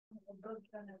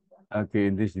Okay,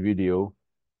 in this video,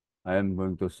 I am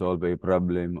going to solve a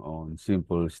problem on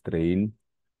simple strain,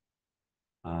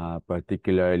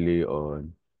 particularly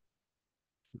on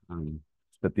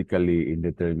statically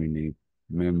indeterminate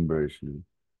members.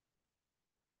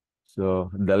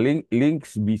 So the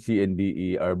links BC and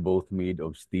DE are both made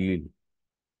of steel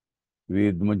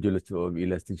with modulus of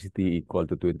elasticity equal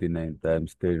to 29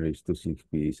 times 10 raised to 6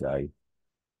 psi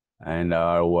and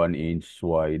are 1 inch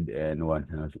wide and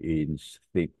 1/2 inch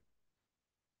thick.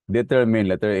 Determine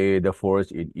letter A, the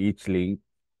force in each link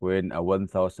when a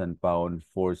 1,000-pound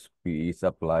force P is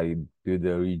applied to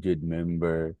the rigid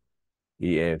member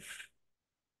EF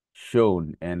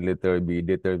shown, and letter B,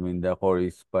 determine the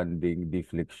corresponding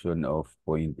deflection of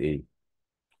point A.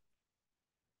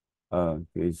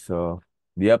 Okay, so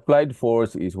the applied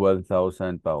force is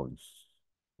 1,000 pounds.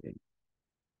 Okay.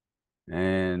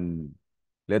 And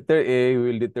letter A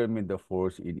will determine the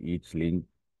force in each link.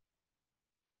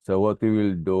 So what we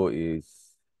will do is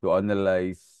to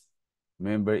analyze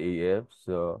member AF.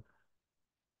 So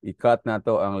i-cut na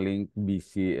to ang link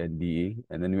BC and DE,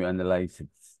 and then we analyze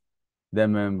the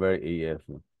member AF.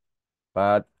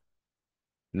 But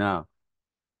now,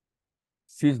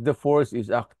 since the force is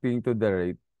acting to the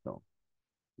right, no,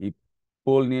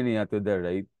 i-pull niya to the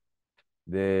right,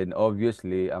 then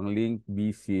obviously, ang link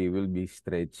BC will be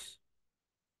stretched.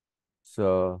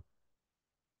 So,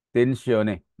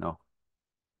 tension no?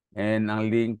 And ang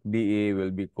link DE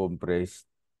will be compressed.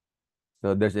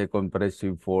 So, there's a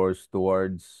compressive force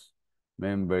towards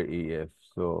member AF.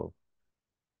 So,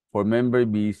 for member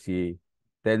BC,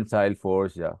 tensile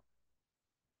force,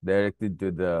 directed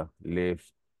to the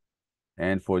left.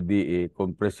 And for DA,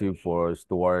 compressive force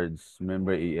towards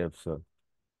member EF, so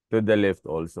to the left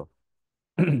also.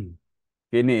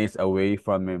 Kini is away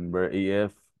from member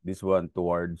EF, this one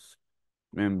towards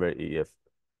member EF.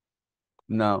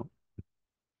 Now,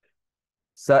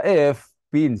 sa F,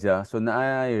 pin siya, so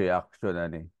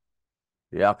reaction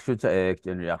reaction sa X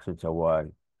and reaction sa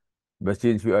Y. But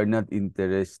since we are not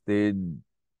interested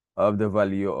of the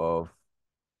value of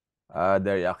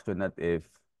the reaction at F,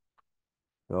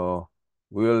 so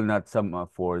we will not sum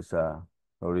up for sa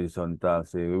horizontal.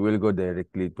 So we will go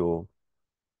directly to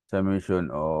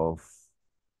summation of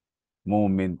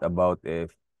moment about F,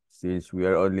 since we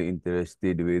are only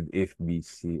interested with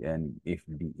FBC and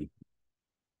FDE.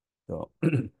 So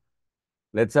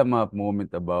let's sum up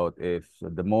moment about F. So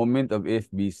the moment of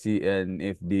FBC and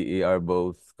FDE are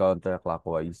both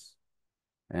counterclockwise,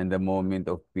 and the moment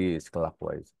of P is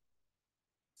clockwise.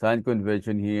 Sign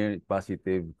convention here,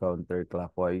 positive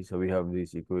counterclockwise. So we have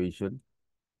this equation.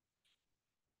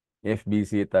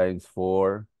 FBC times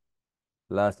 4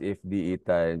 plus FDE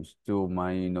times 2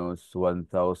 minus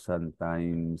 1,000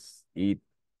 times 8.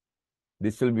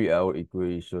 This will be our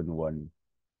equation 1.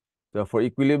 So for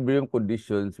equilibrium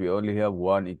conditions, we only have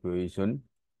one equation,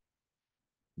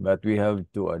 but we have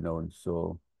two unknowns.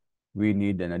 So we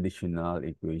need an additional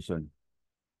equation.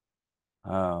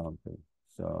 Okay.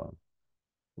 So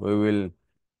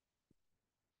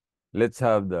let's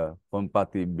have the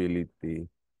compatibility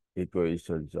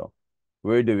equation. So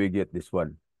where do we get this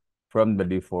one? From the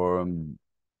deformed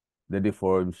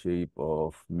shape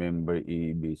of member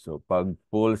EB. So pag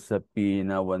pull sa P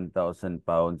na 1,000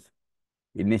 pounds,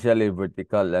 initially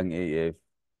vertical ang AF,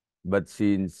 but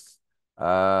since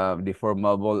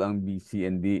deformable ang BC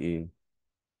and DA,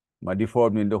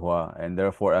 ma-deform yung duha, and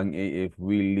therefore ang AF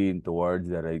will lean towards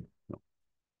the right.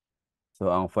 So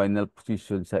ang final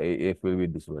position sa AF will be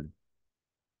this one.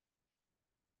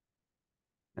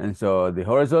 And so the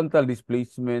horizontal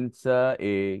displacement sa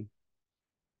A,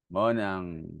 mo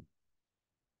nang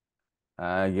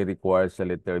i-require sa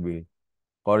letter B,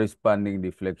 corresponding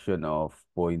deflection of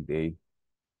point A.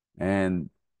 And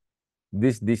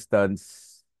this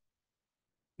distance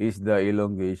is the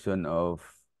elongation of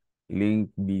link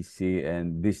BC,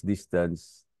 and this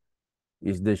distance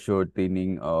is the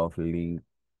shortening of link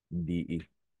DE.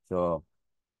 So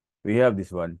we have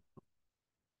this one.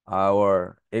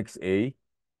 Our XA,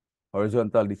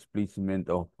 horizontal displacement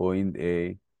of point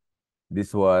A.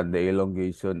 This one, the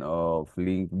elongation of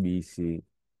link BC.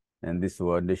 And this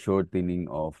one, the shortening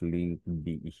of link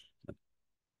DE.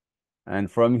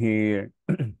 And from here,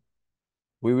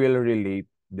 we will relate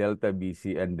delta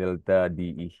BC and delta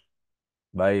DE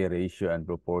by ratio and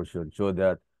proportion, so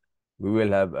that we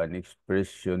will have an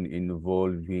expression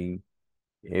involving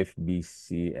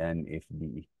FBC and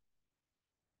FDE.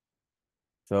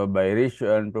 So by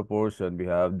ratio and proportion, we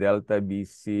have delta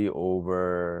BC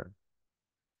over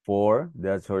 4,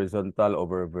 that's horizontal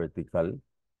over vertical,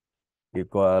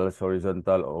 equals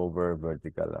horizontal over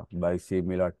vertical by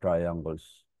similar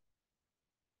triangles.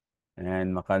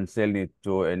 And makancel ni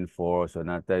 2 and 4. So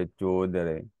natay 2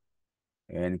 dire.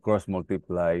 And cross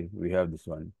multiply, we have this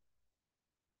one.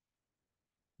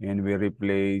 And we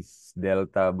replace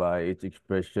delta by its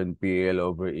expression PL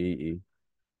over AE.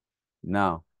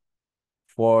 Now,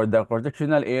 for the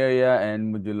cross-sectional area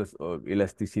and modulus of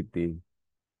elasticity,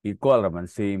 equal raman,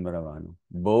 same raman.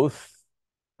 Both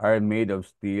are made of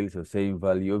steel, so same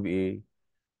value of A,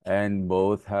 and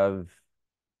both have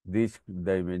these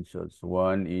dimensions,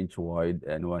 1 inch wide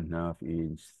and 1/2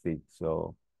 inch thick.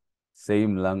 So,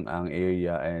 same lang ang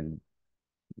area and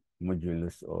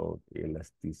modulus of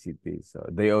elasticity. So,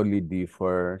 they only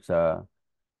differ sa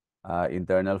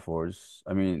internal force,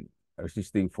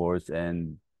 resisting force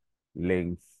and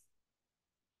length.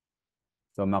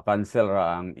 So, makancel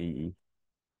ra ang EE.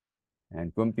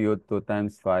 And compute 2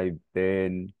 times 5,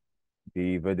 10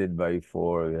 divided by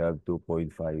 4, we have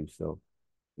 2.5. So,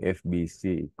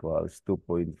 FBC equals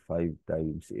 2.5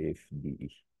 times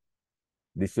FDE.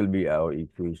 This will be our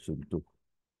equation 2.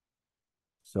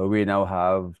 So, we now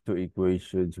have two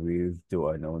equations with two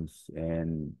unknowns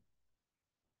and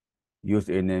use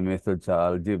in a method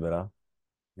sa algebra.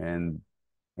 And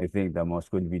I think the most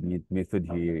convenient method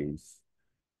here is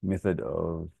method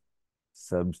of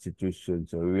substitution.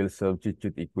 So we will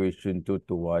substitute equation 2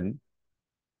 to 1,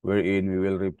 wherein we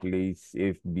will replace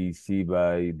FBC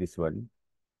by this one.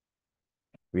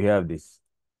 We have this.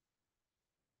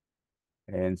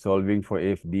 And solving for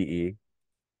FDE,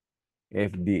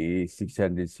 FDE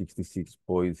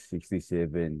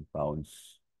 666.67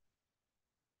 pounds.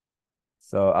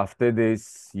 So after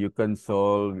this, you can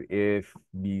solve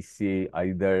FBC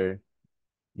either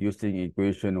using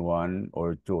equation 1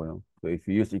 or 2. No? So if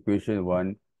you use equation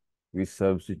 1, we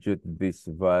substitute this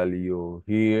value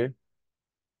here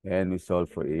and we solve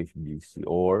for FBC.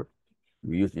 Or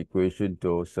we use equation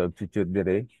 2, substitute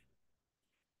dire,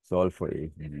 solve for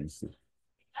FBC.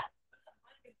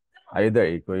 Either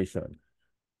equation.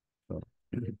 So,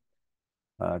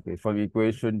 okay, from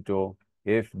equation 2,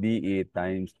 FDE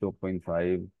times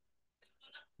 2.5,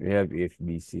 we have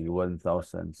FBC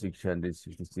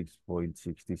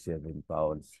 1,666.67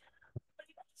 pounds.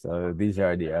 So these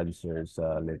are the answers,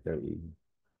 letter E.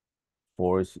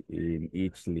 Force in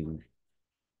each link.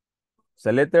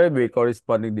 Sa letter B,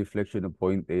 corresponding deflection of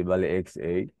point A, bali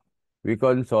XA, we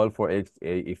can solve for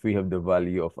XA if we have the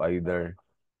value of either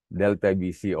delta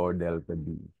BC or delta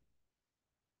B.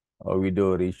 Or we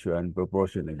do ratio and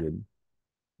proportion again.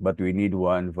 But we need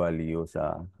one value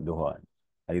sa duhan.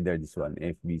 Either this one,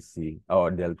 FBC,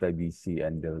 or delta BC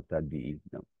and delta DE.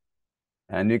 No?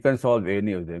 And we can solve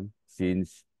any of them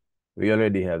since we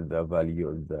already have the value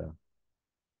of the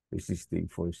resisting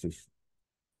forces.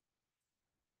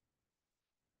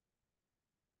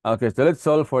 Okay, so let's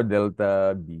solve for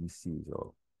delta BC.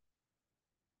 So,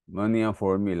 money ang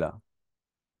formula.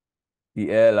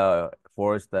 PL,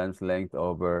 force times length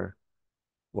over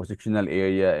cross-sectional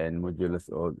area and modulus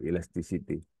of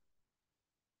elasticity.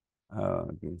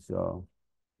 Okay, so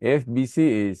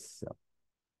FBC is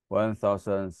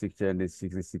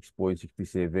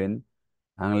 1,666.67.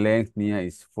 Ang length niya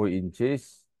is 4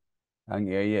 inches.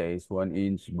 Ang area is 1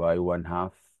 inch by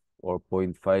 1/2 or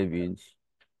 0.5 inch.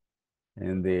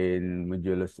 And then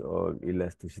modulus of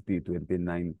elasticity,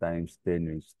 29 times 10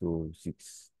 raised to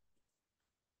 6.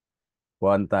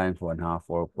 1 times 1/2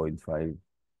 or 0.5.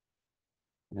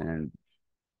 And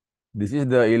this is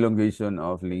the elongation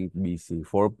of link BC,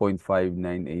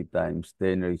 4.598 times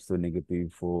 10 raised to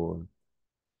negative 4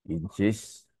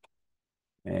 inches.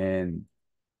 And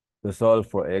to solve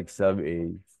for X sub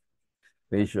A,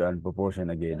 ratio and proportion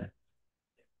again,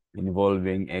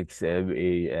 involving X sub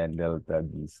A and delta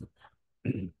BC.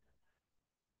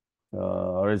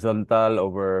 Horizontal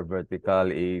over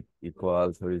vertical 8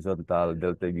 equals horizontal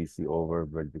delta BC over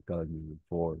vertical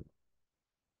 4.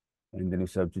 And then we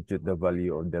substitute the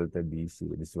value of delta BC,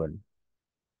 this one.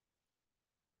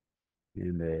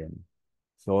 And then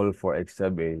solve for X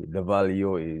sub A. The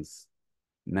value is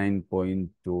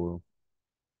 9.2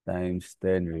 times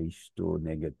 10 raised to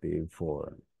negative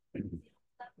 4.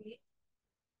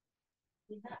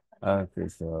 Okay,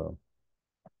 so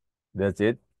that's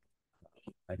it.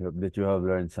 I hope that you have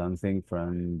learned something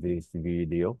from this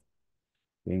video.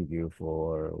 Thank you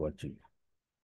for watching.